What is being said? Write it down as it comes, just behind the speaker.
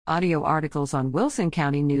Audio articles on Wilson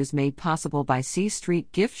County News made possible by C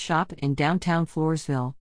Street Gift Shop in downtown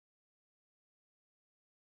Floresville.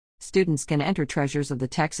 Students can enter Treasures of the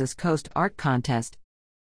Texas Coast Art Contest.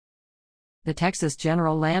 The Texas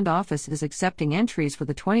General Land Office is accepting entries for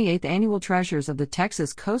the 28th Annual Treasures of the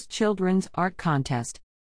Texas Coast Children's Art Contest.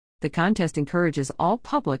 The contest encourages all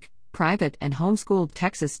public, private, and homeschooled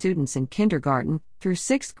Texas students in kindergarten through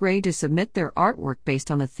 6th grade to submit their artwork based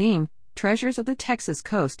on the theme, Treasures of the Texas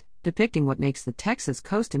Coast, depicting what makes the Texas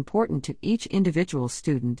coast important to each individual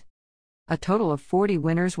student. A total of 40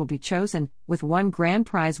 winners will be chosen, with one grand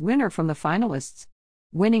prize winner from the finalists.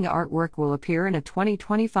 Winning artwork will appear in a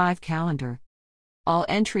 2025 calendar. All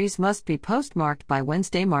entries must be postmarked by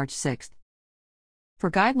Wednesday, March 6th.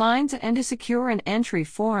 For guidelines and to secure an entry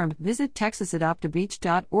form, visit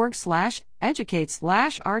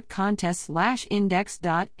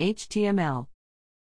texasadoptabeach.org/educate/artcontest/index.html.